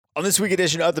On this week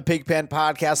edition of the Pigpen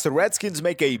Podcast, the Redskins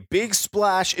make a big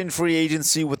splash in free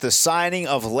agency with the signing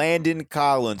of Landon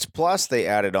Collins. Plus, they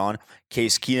added on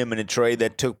Case Keenum in a trade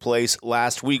that took place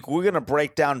last week. We're going to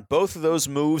break down both of those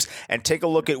moves and take a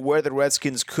look at where the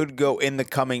Redskins could go in the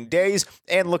coming days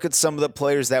and look at some of the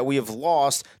players that we have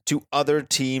lost to other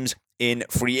teams in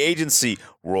free agency.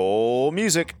 Roll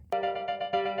music.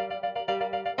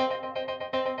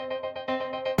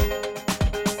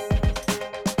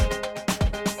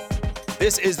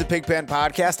 This is the Pigpen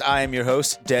Podcast. I am your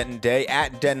host, Denton Day,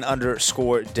 at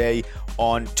Denton_Day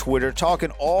on Twitter, talking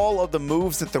all of the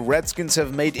moves that the Redskins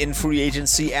have made in free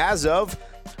agency as of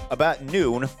about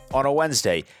noon on a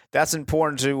Wednesday. That's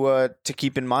important to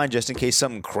keep in mind just in case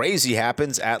something crazy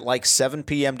happens at like 7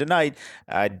 p.m. tonight.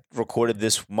 I recorded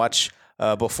this much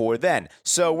before then.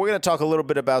 So we're going to talk a little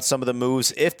bit about some of the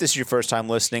moves. If this is your first time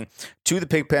listening to the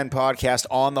Pigpen Podcast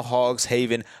on the Hogs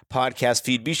Haven podcast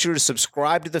feed, be sure to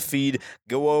subscribe to the feed,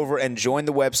 go over and join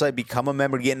the website, become a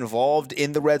member, get involved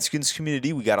in the Redskins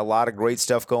community. We got a lot of great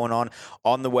stuff going on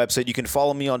the website. You can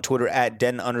follow me on Twitter at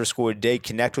Den_Day.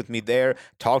 Connect with me there.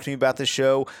 Talk to me about the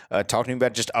show. Talk to me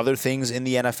about just other things in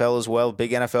the NFL as well. Big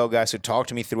NFL guys who talk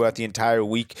to me throughout the entire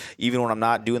week, even when I'm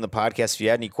not doing the podcast. If you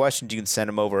had any questions, you can send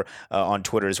them over on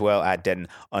Twitter as well at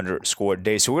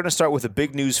Den_Day. So we're going to start with the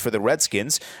big news for the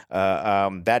Redskins.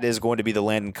 That is going to be the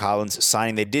Landon Collins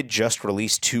signing. They did just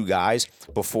release two guys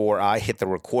before I hit the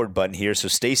record button here. So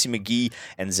Stacy McGee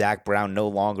and Zach Brown no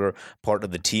longer part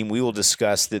of the team. We will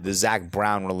discuss the Zach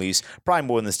Brown release probably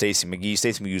more than the Stacy McGee.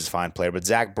 Stacy McGee is a fine player, but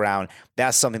Zach Brown,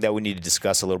 that's something that we need to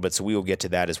discuss a little bit, so we will get to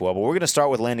that as well. But we're going to start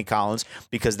with Landon Collins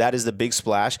because that is the big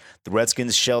splash. The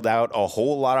Redskins shelled out a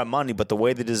whole lot of money, but the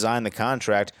way they designed the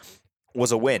contract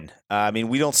was a win.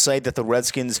 We don't say that the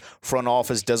Redskins front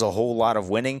office does a whole lot of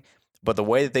winning, but the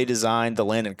way that they designed the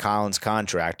Landon Collins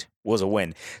contract was a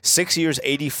win. 6 years,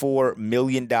 $84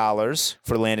 million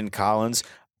for Landon Collins.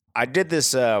 I did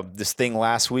this thing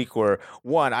last week where,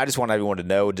 one, I just want everyone to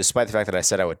know, despite the fact that I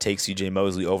said I would take C.J.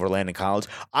 Mosley over Landon Collins,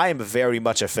 I am very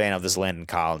much a fan of this Landon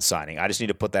Collins signing. I just need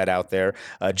to put that out there,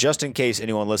 just in case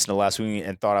anyone listened to last week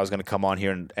and thought I was going to come on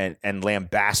here and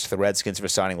lambast the Redskins for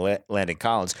signing Landon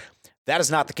Collins. That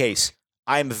is not the case.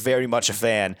 I am very much a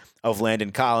fan of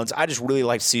Landon Collins. I just really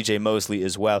like C.J. Mosley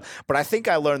as well. But I think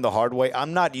I learned the hard way.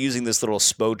 I'm not using this little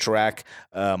Spotrac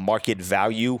market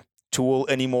value tool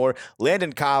anymore.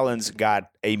 Landon Collins got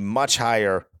a much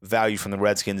higher value from the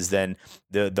Redskins than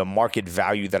the market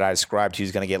value that I ascribed he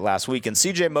was going to get last week. And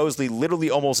C.J. Mosley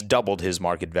literally almost doubled his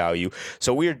market value.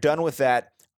 So we are done with that.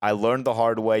 I learned the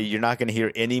hard way. You're not going to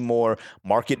hear any more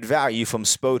market value from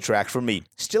Spotrac from me.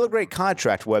 Still a great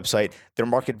contract website. Their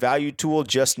market value tool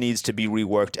just needs to be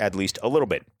reworked at least a little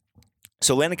bit.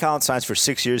 So Landon Collins signs for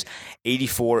 6 years,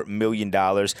 $84 million.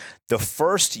 The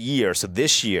first year, so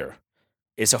this year,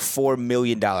 is a $4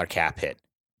 million cap hit.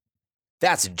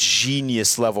 That's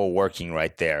genius level working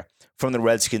right there from the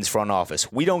Redskins front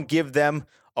office. We don't give them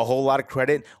a whole lot of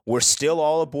credit. We're still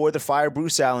all aboard the fire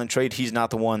Bruce Allen trade. He's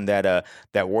not the one that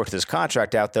worked his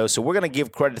contract out, though. So we're going to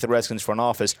give credit to the Redskins front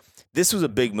office. This was a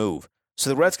big move. So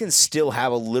the Redskins still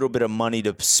have a little bit of money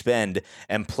to spend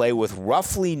and play with,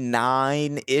 roughly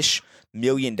 $9-ish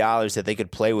million that they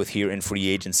could play with here in free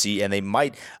agency, and they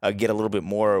might get a little bit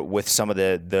more with some of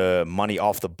the money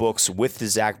off the books with the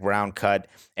Zach Brown cut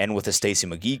and with the Stacy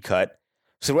McGee cut.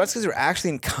 So the Redskins are actually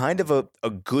in kind of a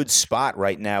good spot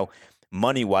right now,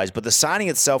 money-wise, but the signing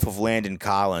itself of Landon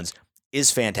Collins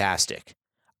is fantastic.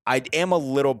 I am a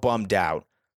little bummed out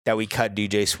that we cut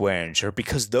DJ Swearinger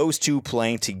because those two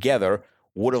playing together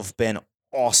would have been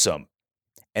awesome.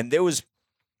 And there was,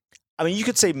 you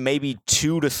could say maybe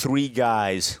 2 to 3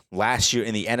 guys last year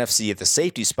in the NFC at the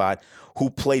safety spot who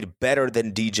played better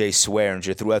than DJ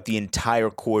Swearinger throughout the entire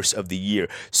course of the year.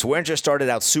 Swearinger started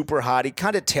out super hot. He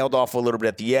kind of tailed off a little bit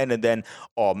at the end, and then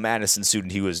Madison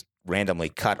Student, he was randomly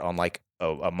cut on like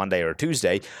a Monday or a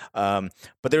Tuesday. But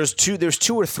there's 2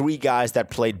 or 3 guys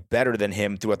that played better than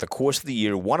him throughout the course of the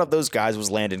year. One of those guys was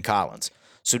Landon Collins.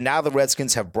 So now the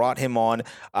Redskins have brought him on.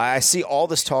 I see all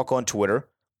this talk on Twitter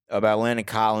about Landon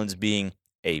Collins being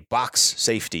a box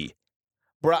safety.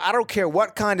 Bro, I don't care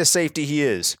what kind of safety he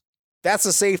is. That's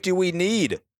the safety we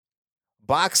need.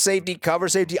 Box safety, cover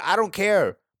safety, I don't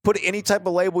care. Put any type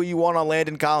of label you want on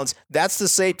Landon Collins. That's the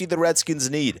safety the Redskins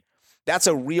need. That's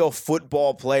a real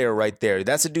football player right there.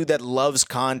 That's a dude that loves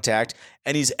contact,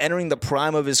 and he's entering the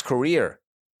prime of his career.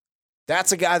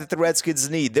 That's a guy that the Redskins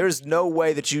need. There's no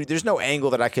way there's no angle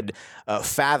that I could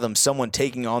fathom someone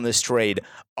taking on this trade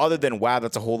other than, wow,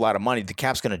 that's a whole lot of money. The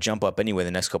cap's going to jump up anyway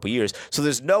the next couple of years. So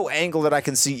there's no angle that I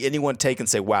can see anyone take and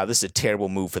say, wow, this is a terrible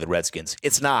move for the Redskins.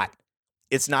 It's not.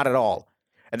 It's not at all.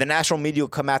 And the national media will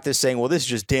come at this saying, well, this is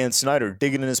just Dan Snyder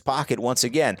digging in his pocket once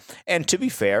again. And to be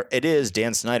fair, it is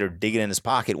Dan Snyder digging in his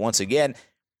pocket once again.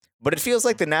 But it feels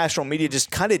like the national media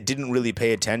just kind of didn't really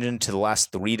pay attention to the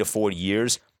last 3 to 4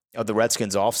 years of the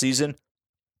Redskins offseason.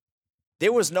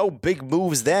 There was no big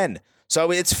moves then. So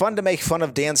it's fun to make fun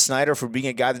of Dan Snyder for being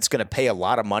a guy that's going to pay a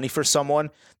lot of money for someone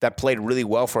that played really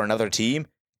well for another team.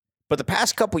 But the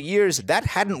past couple years, that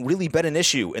hadn't really been an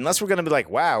issue, unless we're going to be like,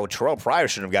 wow, Terrell Pryor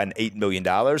should have gotten $8 million.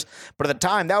 But at the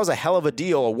time, that was a hell of a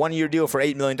deal, a one-year deal for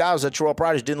 $8 million that Terrell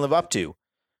Pryor just didn't live up to.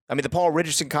 I mean, the Paul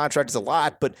Richardson contract is a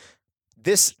lot, but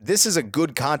this is a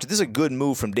good contract. This is a good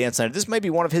move from Dan Snyder. This might be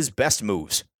one of his best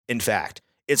moves, in fact.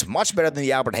 It's much better than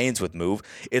the Albert Haynesworth move.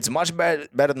 It's much better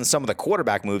than some of the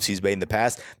quarterback moves he's made in the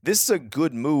past. This is a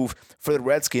good move for the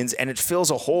Redskins, and it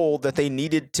fills a hole that they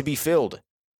needed to be filled.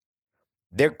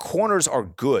 Their corners are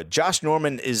good. Josh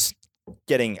Norman is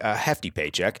getting a hefty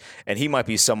paycheck, and he might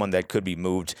be someone that could be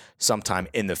moved sometime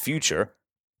in the future.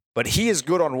 But he is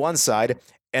good on one side,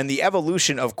 and the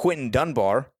evolution of Quinton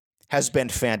Dunbar has been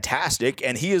fantastic,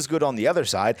 and he is good on the other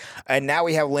side. And now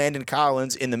we have Landon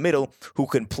Collins in the middle who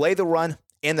can play the run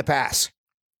and the pass.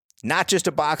 Not just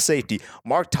a box safety.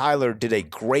 Mark Tyler did a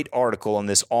great article on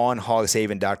this on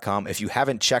hogshaven.com. If you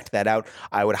haven't checked that out,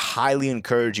 I would highly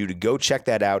encourage you to go check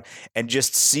that out and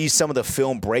just see some of the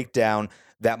film breakdown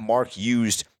that Mark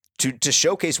used to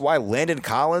showcase why Landon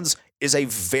Collins is a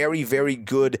very, very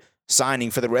good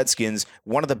signing for the Redskins,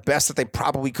 one of the best that they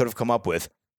probably could have come up with.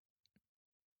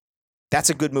 That's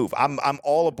a good move. I'm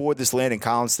all aboard this Landon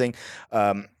Collins thing.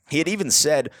 He had even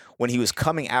said when he was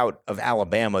coming out of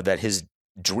Alabama that his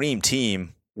dream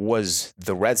team was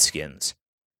the Redskins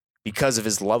because of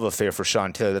his love affair for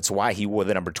Sean Taylor. That's why he wore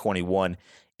the number 21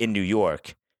 in New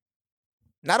York.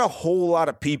 Not a whole lot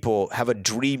of people have a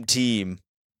dream team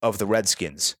of the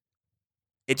Redskins.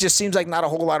 It just seems like not a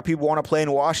whole lot of people want to play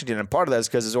in Washington, and part of that is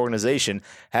because his organization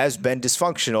has been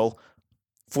dysfunctional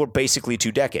for basically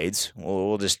 2 decades.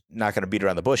 We're just not going to beat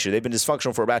around the bush here. They've been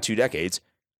dysfunctional for about 2 decades.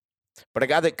 But a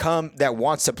guy that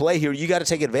wants to play here, you got to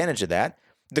take advantage of that.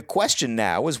 The question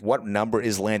now is, what number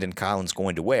is Landon Collins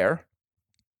going to wear?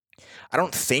 I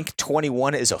don't think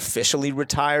 21 is officially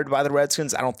retired by the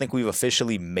Redskins. I don't think we've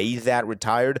officially made that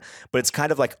retired, but it's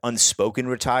kind of like unspoken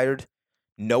retired.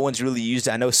 No one's really used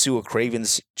it. I know Sua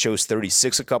Cravens chose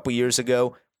 36 a couple years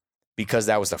ago because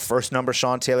that was the first number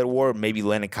Sean Taylor wore. Maybe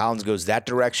Landon Collins goes that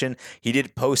direction. He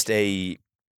did post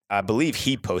I believe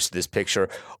he posted this picture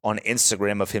on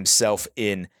Instagram of himself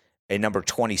in a number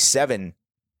 27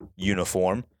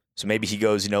 uniform. So maybe he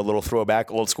goes, a little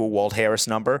throwback, old school Walt Harris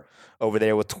number over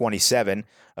there with 27.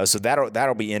 So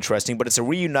that'll be interesting. But it's a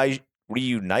reunion.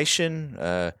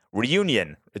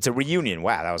 It's a reunion.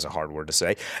 Wow, that was a hard word to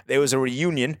say. There was a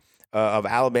reunion of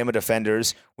Alabama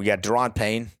defenders. We got Daron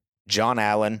Payne, John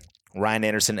Allen, Ryan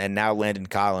Anderson, and now Landon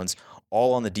Collins,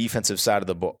 all on the defensive side of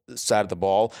the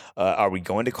ball. Are we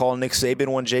going to call Nick Saban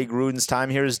when Jay Gruden's time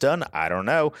here is done? I don't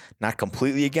know. Not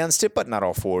completely against it, but not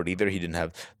all for it either. He didn't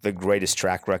have the greatest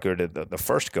track record at the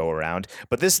first go around.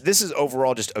 But this is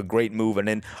overall just a great move. And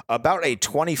in about a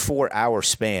 24-hour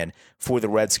span for the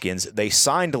Redskins, they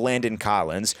signed Landon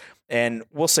Collins, and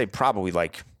we'll say probably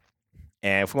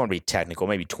and if we want to be technical,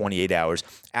 maybe 28 hours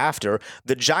after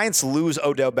the Giants lose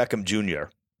Odell Beckham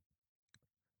Jr.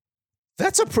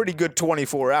 That's a pretty good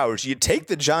 24 hours. You take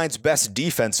the Giants' best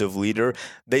defensive leader.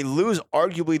 They lose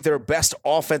arguably their best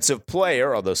offensive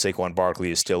player, although Saquon Barkley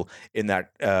is still in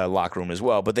that locker room as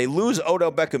well. But they lose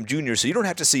Odell Beckham Jr., so you don't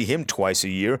have to see him twice a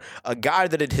year. A guy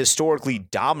that had historically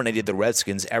dominated the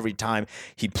Redskins every time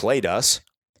he played us.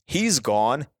 He's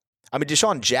gone. I mean,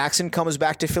 Deshaun Jackson comes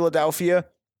back to Philadelphia.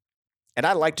 And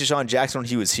I liked Deshaun Jackson when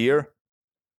he was here.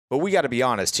 But we got to be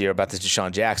honest here about this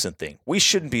Deshaun Jackson thing. We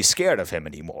shouldn't be scared of him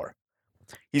anymore.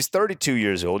 He's 32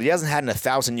 years old. He hasn't had an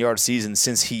 1,000-yard season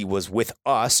since he was with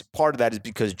us. Part of that is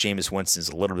because Jameis Winston's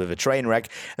a little bit of a train wreck,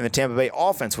 and the Tampa Bay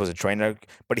offense was a train wreck.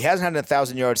 But he hasn't had an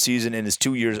 1,000-yard season in his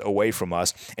 2 years away from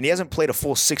us, and he hasn't played a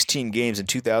full 16 games in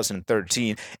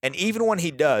 2013. And even when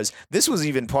he does, this was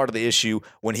even part of the issue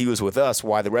when he was with us,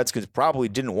 why the Redskins probably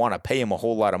didn't want to pay him a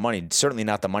whole lot of money, certainly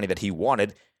not the money that he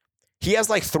wanted. He has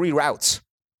 3 routes.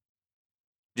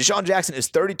 Deshaun Jackson is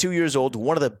 32 years old,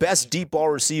 one of the best deep ball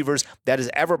receivers that has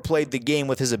ever played the game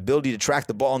with his ability to track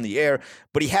the ball in the air,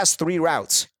 but he has 3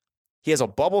 routes. He has a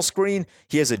bubble screen,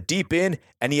 he has a deep in,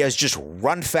 and he has just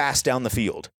run fast down the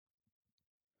field.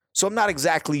 So I'm not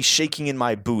exactly shaking in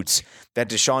my boots that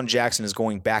Deshaun Jackson is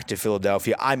going back to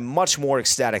Philadelphia. I'm much more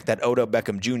ecstatic that Odell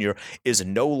Beckham Jr. is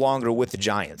no longer with the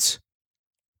Giants.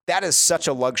 That is such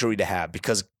a luxury to have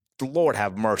because, Lord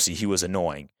have mercy, he was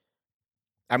annoying.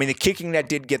 I mean, the kicking net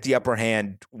did get the upper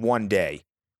hand one day,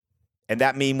 And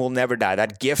that meme will never die.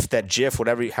 That GIF, that GIF,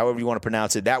 however you want to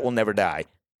pronounce it, that will never die.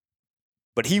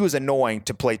 But he was annoying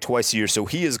to play twice a year, so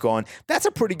he is gone. That's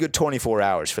a pretty good 24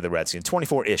 hours for the Redskins,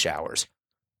 24-ish hours.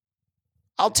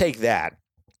 I'll take that.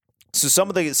 So some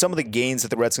of the gains that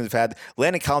the Redskins have had,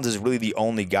 Landon Collins is really the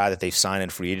only guy that they've signed in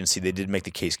free agency. They did make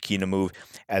the Case Keenum move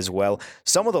as well.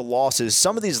 Some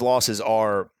of these losses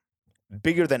are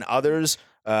bigger than others.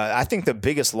 I think the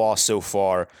biggest loss so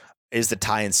far is the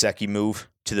Ty Nsekhe move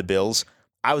to the Bills.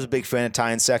 I was a big fan of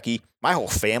Ty Nsekhe. My whole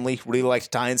family really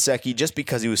liked Ty Nsekhe just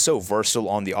because he was so versatile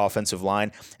on the offensive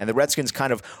line. And the Redskins'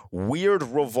 kind of weird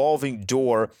revolving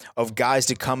door of guys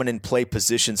to come in and play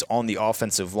positions on the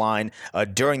offensive line.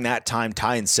 During that time,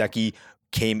 Ty Nsekhe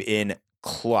came in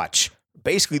clutch.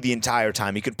 Basically the entire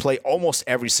time. He could play almost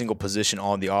every single position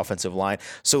on the offensive line.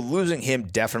 So losing him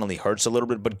definitely hurts a little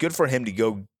bit, but good for him to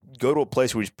go to a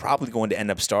place where he's probably going to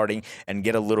end up starting and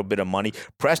get a little bit of money.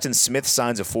 Preston Smith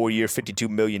signs a 4-year, $52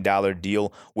 million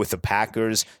deal with the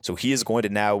Packers, so he is going to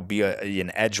now be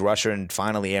an edge rusher, and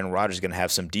finally Aaron Rodgers is going to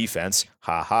have some defense.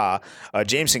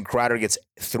 Jamison Crowder gets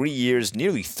 3 years,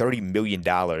 nearly $30 million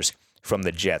from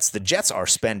the Jets. The Jets are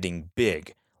spending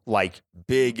big. Like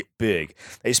big.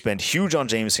 They spend huge on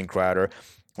Jamison Crowder.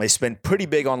 They spent pretty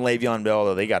big on Le'Veon Bell,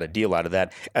 although they got a deal out of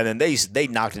that. And then they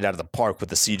knocked it out of the park with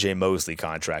the C.J. Mosley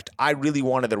contract. I really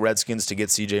wanted the Redskins to get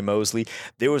C.J. Mosley.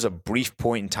 There was a brief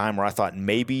point in time where I thought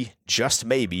maybe, just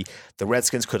maybe, the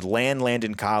Redskins could land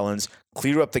Landon Collins,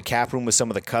 clear up the cap room with some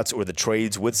of the cuts or the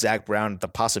trades with Zach Brown, the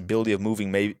possibility of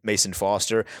moving Mason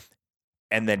Foster,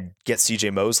 and then get C.J.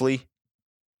 Mosley.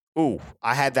 Ooh,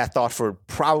 I had that thought for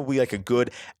probably like a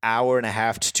good hour and a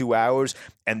half to 2 hours,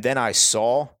 and then I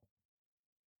saw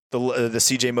the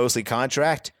C.J. Mosley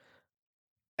contract,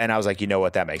 and I was like, you know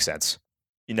what, that makes sense.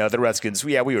 You know, the Redskins,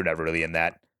 we were never really in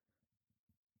that.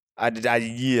 That's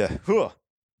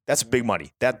big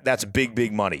money. That's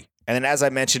big money. And then as I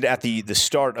mentioned at the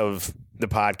start of the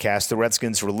podcast, the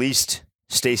Redskins released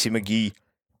Stacey McGee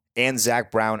and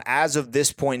Zach Brown. As of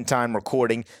this point in time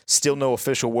recording, still no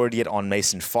official word yet on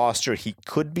Mason Foster. He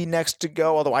could be next to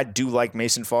go, although I do like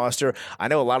Mason Foster. I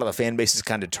know a lot of the fan base has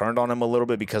kind of turned on him a little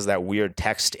bit because of that weird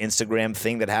text Instagram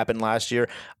thing that happened last year.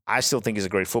 I still think he's a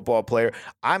great football player.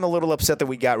 I'm a little upset that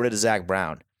we got rid of Zach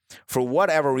Brown. For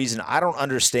whatever reason, I don't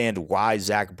understand why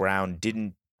Zach Brown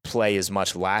didn't play as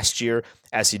much last year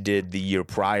as he did the year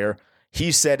prior.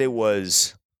 He said it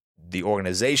was the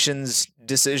organization's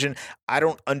decision. I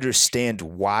don't understand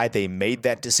why they made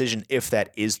that decision if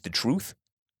that is the truth.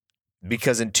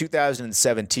 Because in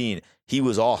 2017, he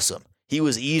was awesome. He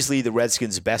was easily the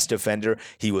Redskins' best defender.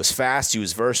 He was fast. He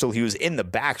was versatile. He was in the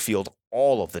backfield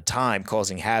all of the time,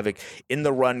 causing havoc in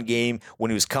the run game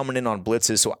when he was coming in on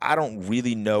blitzes. So I don't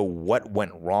really know what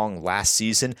went wrong last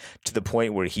season to the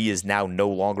point where he is now no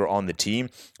longer on the team.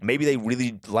 Maybe they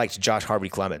really liked Josh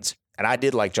Harvey-Clemens. And I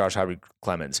did like Josh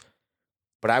Harvey-Clemens.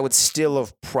 But I would still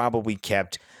have probably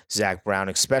kept Zach Brown,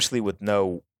 especially with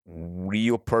no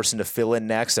real person to fill in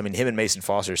next. I mean, him and Mason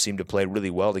Foster seem to play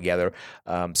really well together.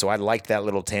 So I liked that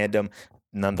little tandem.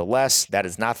 Nonetheless, that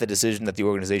is not the decision that the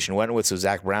organization went with, so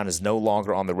Zach Brown is no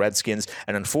longer on the Redskins,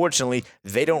 and unfortunately,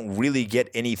 they don't really get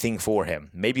anything for him.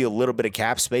 Maybe a little bit of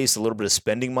cap space, a little bit of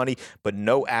spending money, but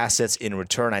no assets in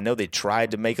return. I know they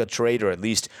tried to make a trade, or at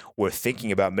least were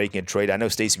thinking about making a trade. I know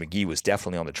Stacey McGee was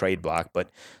definitely on the trade block, but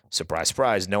surprise,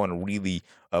 surprise, no one really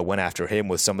went after him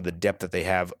with some of the depth that they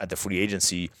have at the free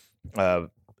agency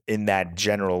in that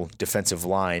general defensive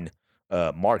line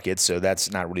market, so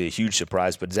that's not really a huge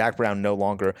surprise. But Zach Brown no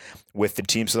longer with the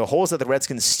team. So the holes that the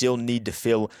Redskins still need to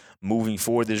fill moving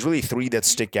forward, there's really three that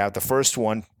stick out. The first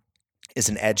one is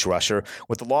an edge rusher.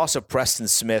 With the loss of Preston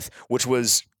Smith, which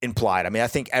was implied. I mean, I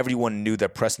think everyone knew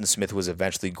that Preston Smith was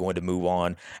eventually going to move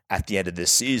on at the end of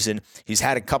this season. He's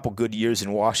had a couple good years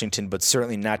in Washington, but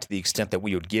certainly not to the extent that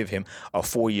we would give him a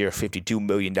 4-year, $52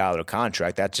 million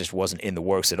contract. That just wasn't in the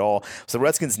works at all. So the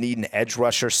Redskins need an edge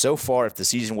rusher. So far, if the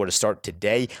season were to start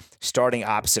today, starting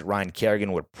opposite Ryan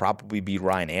Kerrigan would probably be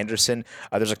Ryan Anderson.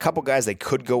 There's a couple guys they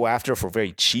could go after for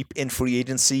very cheap in free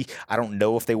agency. I don't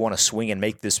know if they want to swing and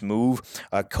make this move.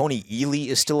 Coney Ealy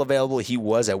is still available. He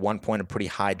was at one point a pretty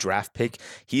high draft pick.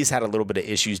 He's had a little bit of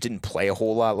issues, didn't play a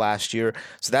whole lot last year.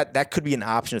 So that could be an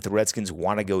option if the Redskins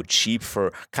want to go cheap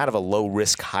for kind of a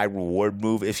low-risk, high-reward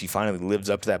move if he finally lives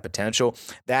up to that potential.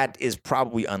 That is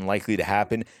probably unlikely to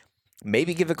happen.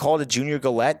 Maybe give a call to Junior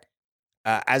Galette.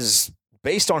 As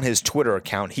based on his Twitter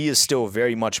account, he is still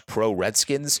very much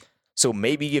pro-Redskins. So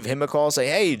maybe give him a call, say,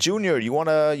 hey, Junior, you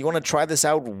wanna try this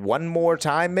out one more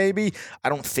time, maybe? I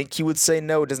don't think he would say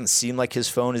no. It doesn't seem like his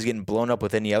phone is getting blown up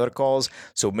with any other calls.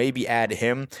 So maybe add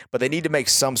him. But they need to make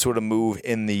some sort of move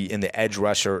in the edge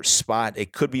rusher spot.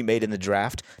 It could be made in the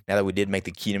draft. Now that we did make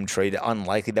the Keenum trade,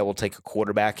 unlikely that we'll take a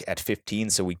quarterback at 15,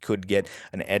 so we could get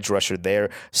an edge rusher there.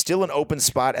 Still an open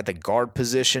spot at the guard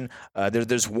position.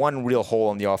 There's one real hole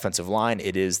on the offensive line.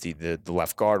 It is the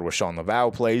left guard where Sean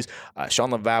Lauvao plays. Sean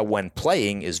Lauvao, when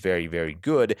playing, is very, very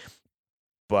good,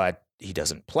 but he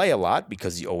doesn't play a lot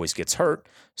because he always gets hurt.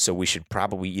 So we should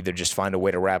probably either just find a way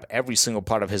to wrap every single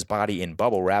part of his body in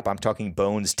bubble wrap. I'm talking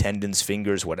bones, tendons,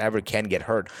 fingers, whatever can get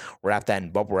hurt. Wrap that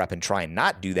in bubble wrap and try and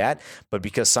not do that. But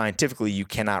because scientifically you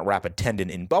cannot wrap a tendon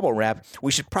in bubble wrap,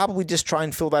 we should probably just try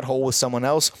and fill that hole with someone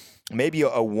else. Maybe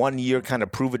a 1 year kind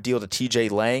of prove a deal to TJ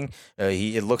Lang.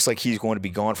 It looks like he's going to be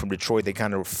gone from Detroit. They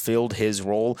kind of filled his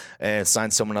role and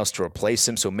signed someone else to replace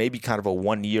him. So maybe kind of a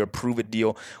 1 year prove it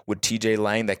deal with TJ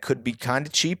Lang that could be kind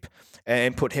of cheap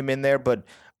and put him in there. But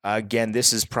again,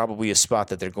 this is probably a spot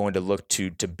that they're going to look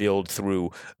to build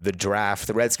through the draft.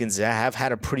 The Redskins have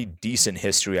had a pretty decent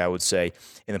history, I would say,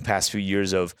 in the past few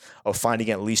years of finding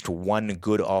at least one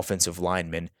good offensive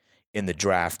lineman in the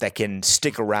draft that can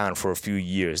stick around for a few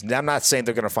years. Now, I'm not saying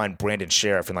they're going to find Brandon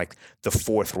Sheriff in like the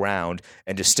 4th round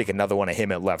and just stick another one of him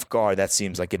at left guard. That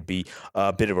seems like it'd be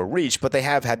a bit of a reach, but they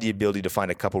have had the ability to find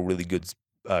a couple really good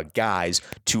guys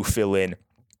to fill in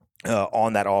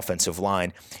on that offensive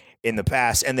line in the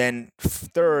past. And then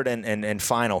third and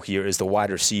final here is the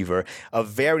wide receiver, a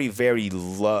very, very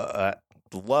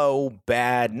low,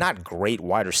 bad, not great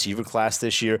wide receiver class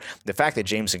this year. The fact that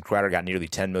Jameson Crowder got nearly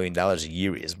 $10 million a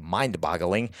year is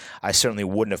mind-boggling. I certainly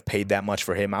wouldn't have paid that much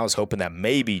for him. I was hoping that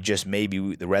maybe, just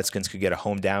maybe, the Redskins could get a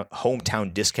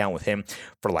hometown discount with him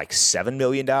for like $7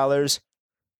 million.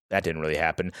 That didn't really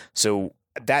happen. So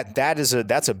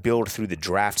that's a build through the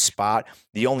draft spot.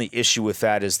 The only issue with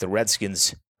that is the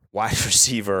Redskins wide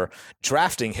receiver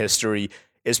drafting history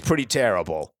is pretty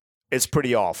terrible. It's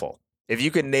pretty awful. If you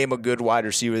can name a good wide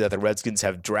receiver that the Redskins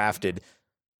have drafted,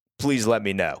 please let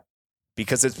me know,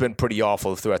 because it's been pretty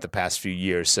awful throughout the past few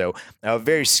years. So I'm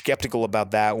very skeptical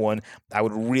about that one. I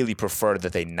would really prefer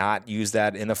that they not use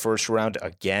that in the first round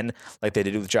again, like they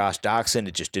did with Josh Doctson.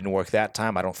 It just didn't work that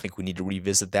time. I don't think we need to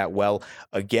revisit that well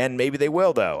again. Maybe they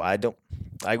will, though. I don't.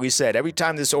 Like we said, every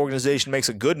time this organization makes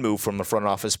a good move from the front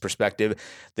office perspective,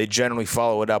 they generally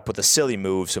follow it up with a silly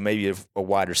move. So maybe a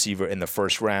wide receiver in the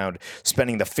first round,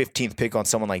 spending the 15th pick on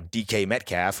someone like DK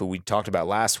Metcalf, who we talked about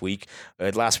last week or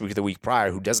the week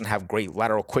prior, who doesn't have great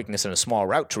lateral quickness and a small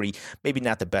route tree, maybe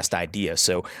not the best idea.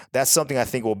 So that's something I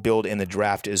think we'll build in the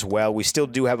draft as well. We still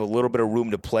do have a little bit of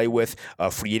room to play with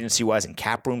free agency-wise and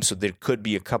cap room, so there could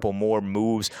be a couple more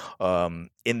moves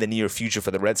in the near future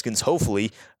for the Redskins.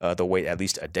 Hopefully, they'll wait at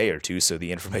least a day or two so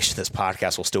the information in this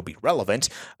podcast will still be relevant.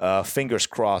 Fingers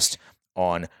crossed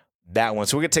on that one.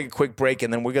 So we're going to take a quick break,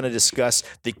 and then we're going to discuss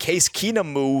the Case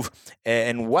Keenum move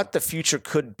and what the future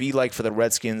could be like for the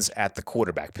Redskins at the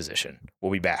quarterback position.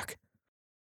 We'll be back.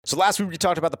 So last week we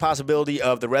talked about the possibility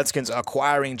of the Redskins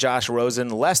acquiring Josh Rosen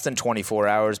less than 24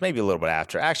 hours, maybe a little bit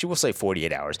after. Actually, we'll say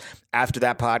 48 hours. After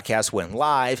that podcast went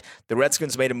live, the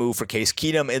Redskins made a move for Case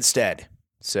Keenum instead.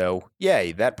 So,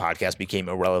 yay, that podcast became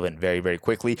irrelevant very, very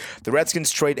quickly. The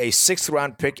Redskins trade a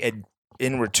 6th-round pick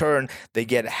in return. They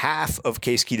get half of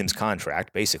Case Keenum's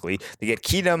contract, basically. They get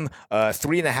Keenum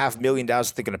 $3.5 million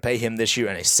that they're going to pay him this year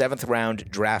and a 7th-round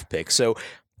draft pick. So,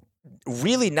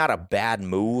 really not a bad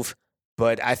move.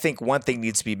 But I think one thing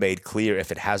needs to be made clear,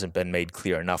 if it hasn't been made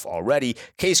clear enough already.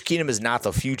 Case Keenum is not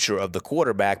the future of the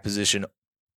quarterback position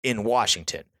in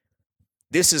Washington.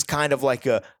 This is kind of like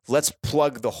a let's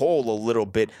plug the hole a little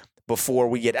bit before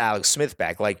we get Alex Smith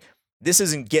back. Like, this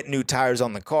isn't get new tires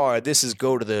on the car. This is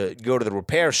go to the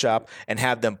repair shop and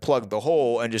have them plug the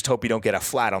hole and just hope you don't get a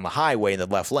flat on the highway in the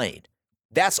left lane.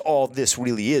 That's all this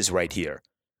really is right here.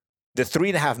 The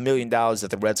 $3.5 million that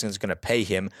the Redskins are going to pay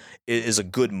him is a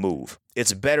good move.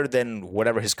 It's better than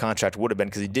whatever his contract would have been,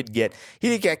 because he did get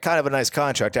kind of a nice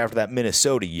contract after that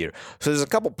Minnesota year. So there's a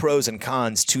couple pros and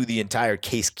cons to the entire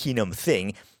Case Keenum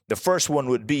thing. The first one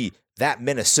would be that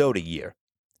Minnesota year.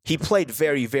 He played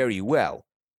very, very well.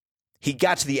 He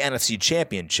got to the NFC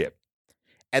Championship.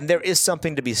 And there is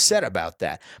something to be said about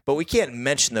that. But we can't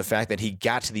mention the fact that he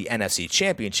got to the NFC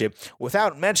Championship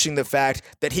without mentioning the fact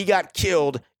that he got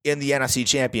killed in the NFC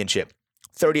Championship.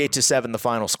 38-7 the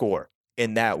final score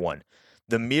in that one.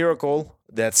 The miracle,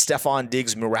 that Stephon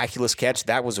Diggs' miraculous catch,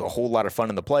 that was a whole lot of fun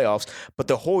in the playoffs. But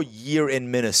the whole year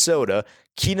in Minnesota,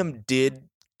 Keenum did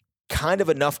kind of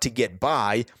enough to get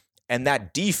by, and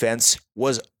that defense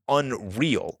was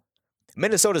unreal.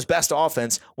 Minnesota's best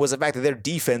offense was the fact that their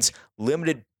defense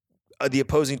limited the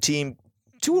opposing team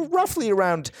to roughly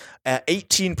around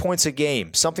 18 points a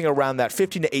game, something around that.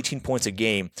 15 to 18 points a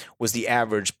game was the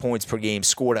average points per game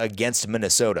scored against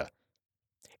Minnesota.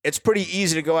 It's pretty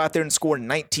easy to go out there and score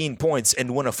 19 points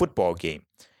and win a football game.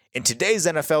 In today's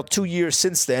NFL, 2 years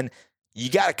since then,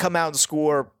 you got to come out and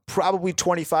score probably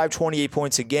 25, 28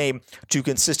 points a game to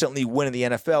consistently win in the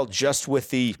NFL, just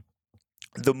with the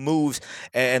moves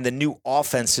and the new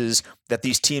offenses that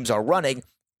these teams are running.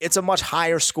 It's a much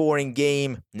higher scoring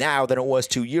game now than it was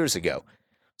 2 years ago.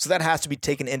 So that has to be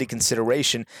taken into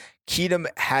consideration. Keenum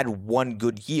had one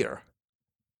good year.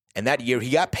 And that year he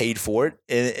got paid for it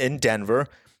in Denver.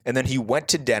 And then he went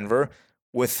to Denver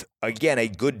with, again, a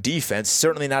good defense.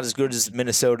 Certainly not as good as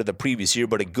Minnesota the previous year,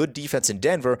 but a good defense in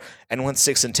Denver, and went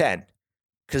 6-10.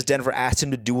 Because Denver asked him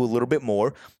to do a little bit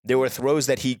more. There were throws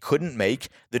that he couldn't make.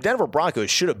 The Denver Broncos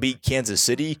should have beat Kansas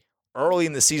City early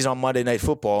in the season on Monday Night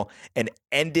Football and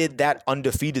ended that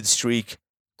undefeated streak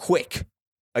quick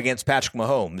against Patrick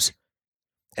Mahomes,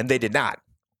 and they did not.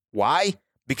 Why?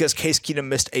 Because Case Keenum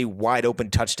missed a wide-open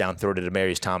touchdown throw to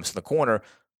Demaryius Thomas in the corner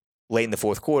late in the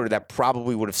fourth quarter. That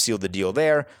probably would have sealed the deal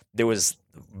there. There was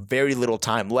very little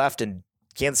time left, and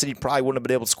Kansas City probably wouldn't have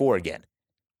been able to score again.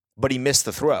 But he missed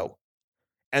the throw,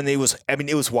 and it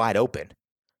was wide open.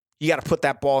 You got to put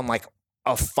that ball in like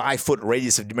a 5-foot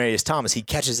radius of Demaryius Thomas. He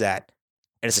catches that,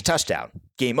 and it's a touchdown.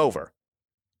 Game over.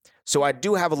 So I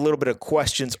do have a little bit of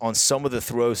questions on some of the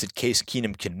throws that Case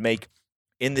Keenum can make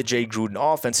in the Jay Gruden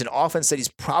offense, an offense that he's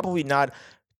probably not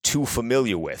too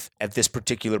familiar with at this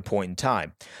particular point in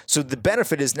time. So the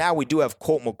benefit is now we do have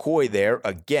Colt McCoy there,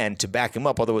 again, to back him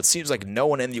up, although it seems like no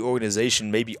one in the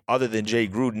organization, maybe other than Jay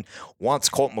Gruden, wants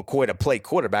Colt McCoy to play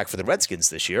quarterback for the Redskins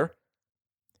this year.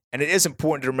 And it is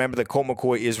important to remember that Colt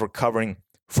McCoy is recovering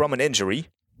from an injury.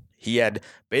 He had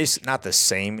basically not the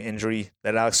same injury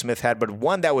that Alex Smith had, but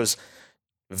one that was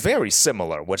very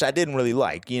similar, which I didn't really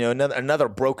like. You know, another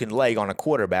broken leg on a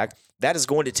quarterback. That is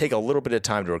going to take a little bit of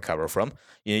time to recover from.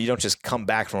 You know, you don't just come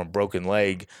back from a broken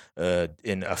leg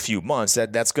in a few months.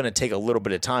 That's going to take a little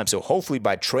bit of time. So hopefully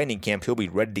by training camp, he'll be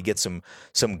ready to get some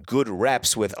good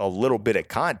reps with a little bit of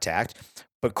contact.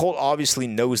 But Colt obviously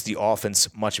knows the offense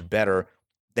much better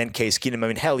than Case Keenum. I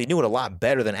mean, hell, he knew it a lot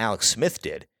better than Alex Smith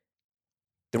did.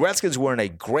 The Redskins were in a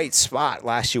great spot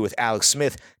last year with Alex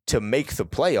Smith to make the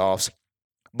playoffs,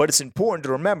 but it's important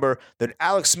to remember that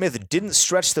Alex Smith didn't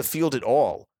stretch the field at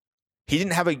all. He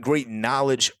didn't have a great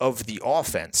knowledge of the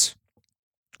offense.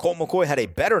 Colt McCoy had a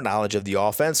better knowledge of the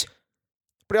offense,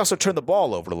 but he also turned the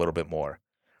ball over a little bit more.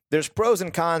 There's pros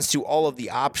and cons to all of the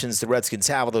options the Redskins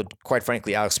have, although, quite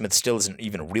frankly, Alex Smith still isn't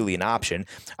even really an option.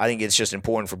 I think it's just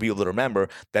important for people to remember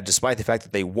that despite the fact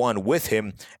that they won with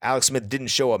him, Alex Smith didn't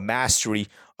show a mastery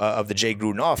of the Jay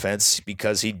Gruden offense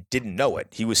because he didn't know it.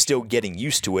 He was still getting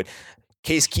used to it.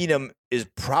 Case Keenum is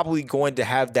probably going to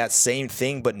have that same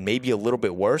thing, but maybe a little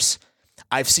bit worse.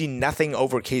 I've seen nothing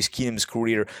over Case Keenum's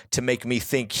career to make me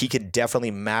think he could definitely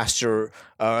master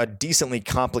a decently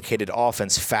complicated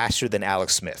offense faster than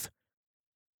Alex Smith.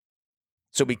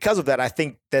 So because of that, I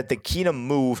think that the Keenum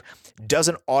move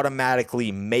doesn't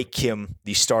automatically make him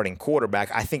the starting quarterback.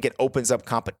 I think it opens up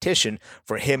competition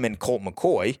for him and Colt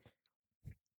McCoy.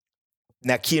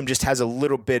 Now, Keenum just has a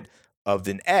little bit of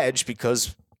an edge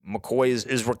because McCoy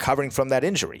is recovering from that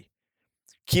injury.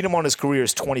 Keenum on his career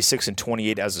is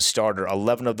 26-28 as a starter.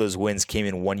 11 of those wins came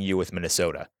in 1 year with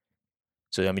Minnesota.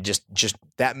 So, I mean, just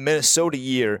that Minnesota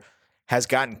year has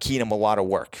gotten Keenum a lot of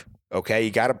work. Okay, he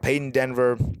got paid in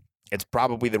Denver. It's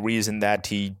probably the reason that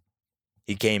he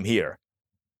came here.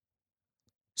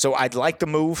 So I'd like the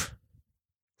move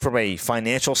from a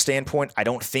financial standpoint. I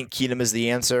don't think Keenum is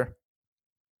the answer.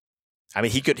 I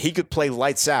mean, he could play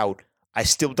lights out. I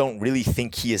still don't really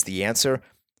think he is the answer.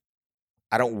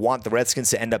 I don't want the Redskins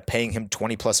to end up paying him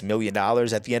 $20+ million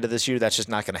at the end of this year. That's just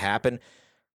not going to happen.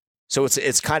 So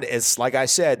it's like I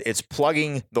said, it's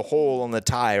plugging the hole on the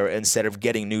tire instead of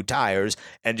getting new tires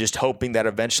and just hoping that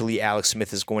eventually Alex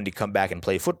Smith is going to come back and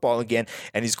play football again,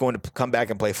 and he's going to come back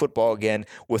and play football again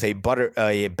with a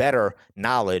better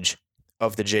knowledge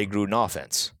of the Jay Gruden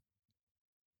offense.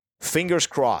 Fingers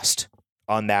crossed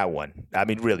on that one. I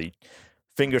mean, really,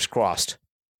 fingers crossed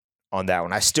on that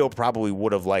one. I still probably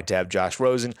would have liked to have Josh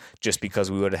Rosen just because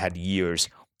we would have had years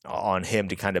on him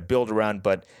to kind of build around.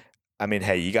 But, I mean,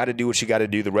 hey, you got to do what you got to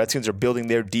do. The Redskins are building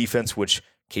their defense, which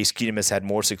Case Keenum has had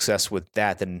more success with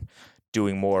that than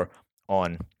doing more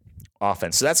on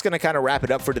offense. So that's going to kind of wrap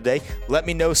it up for today. Let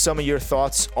me know some of your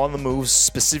thoughts on the moves,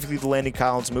 specifically the Landon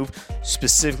Collins move,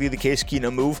 specifically the Case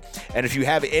Keenum move. And if you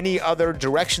have any other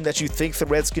direction that you think the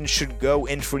Redskins should go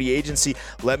in free agency,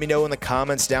 let me know in the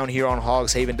comments down here on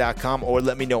hogshaven.com, or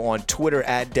let me know on Twitter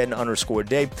at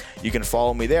 @Den_Day. You can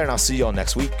follow me there, and I'll see y'all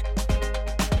next week.